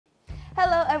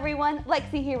Hello everyone,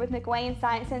 Lexi here with McWane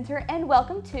Science Center and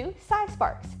welcome to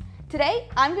SciSparks. Today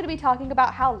I'm going to be talking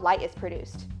about how light is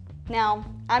produced. Now,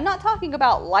 I'm not talking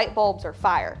about light bulbs or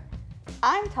fire.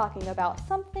 I'm talking about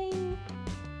something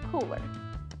cooler.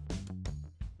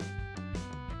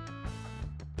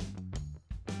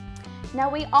 Now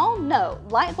we all know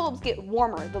light bulbs get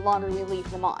warmer the longer we leave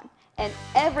them on, and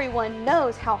everyone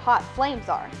knows how hot flames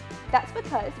are. That's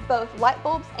because both light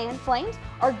bulbs and flames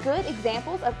are good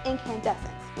examples of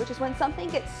incandescence, which is when something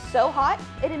gets so hot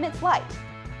it emits light.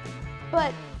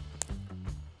 But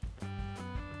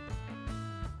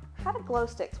how do glow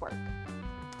sticks work?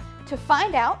 To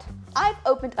find out, I've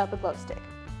opened up a glow stick.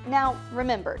 Now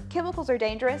remember, chemicals are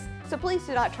dangerous, so please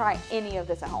do not try any of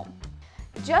this at home.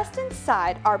 Just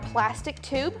inside our plastic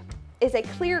tube is a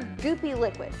clear goopy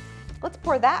liquid. Let's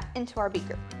pour that into our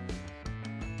beaker.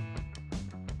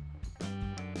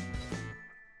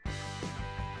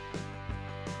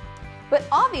 But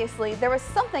obviously there was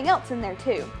something else in there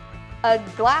too. A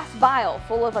glass vial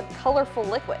full of a colorful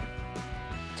liquid.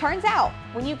 Turns out,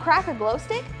 when you crack a glow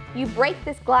stick, you break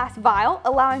this glass vial,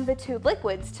 allowing the two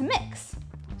liquids to mix.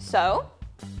 So,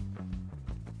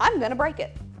 I'm gonna break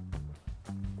it.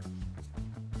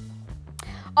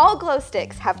 All glow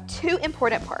sticks have two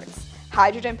important parts,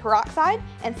 hydrogen peroxide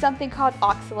and something called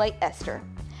oxalate ester.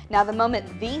 Now the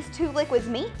moment these two liquids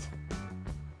meet,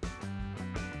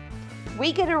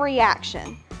 we get a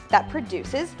reaction that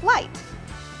produces light.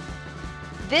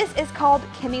 This is called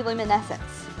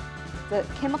chemiluminescence, the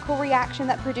chemical reaction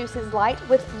that produces light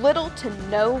with little to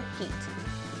no heat.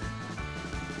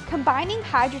 Combining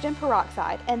hydrogen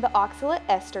peroxide and the oxalate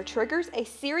ester triggers a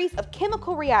series of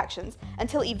chemical reactions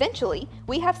until eventually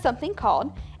we have something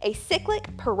called a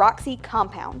cyclic peroxy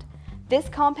compound. This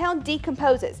compound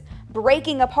decomposes,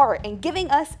 breaking apart and giving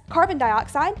us carbon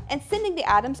dioxide and sending the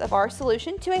atoms of our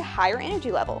solution to a higher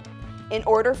energy level. In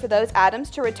order for those atoms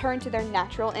to return to their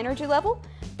natural energy level,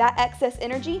 that excess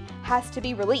energy has to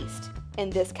be released. In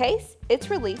this case, it's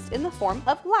released in the form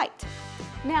of light.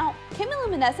 Now,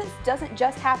 chemiluminescence doesn't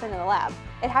just happen in the lab,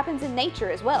 it happens in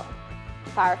nature as well.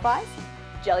 Fireflies,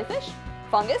 jellyfish,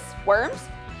 fungus, worms,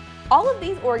 all of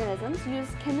these organisms use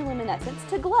chemiluminescence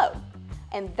to glow,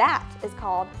 and that is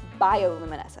called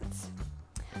bioluminescence.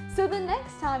 So the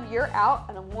next time you're out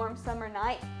on a warm summer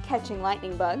night catching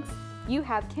lightning bugs, you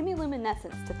have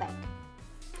chemiluminescence to thank.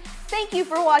 Thank you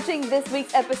for watching this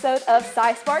week's episode of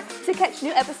SciSparks. To catch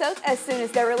new episodes as soon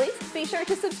as they're released, be sure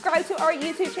to subscribe to our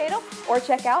YouTube channel or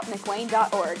check out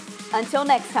McWane.org. Until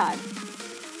next time.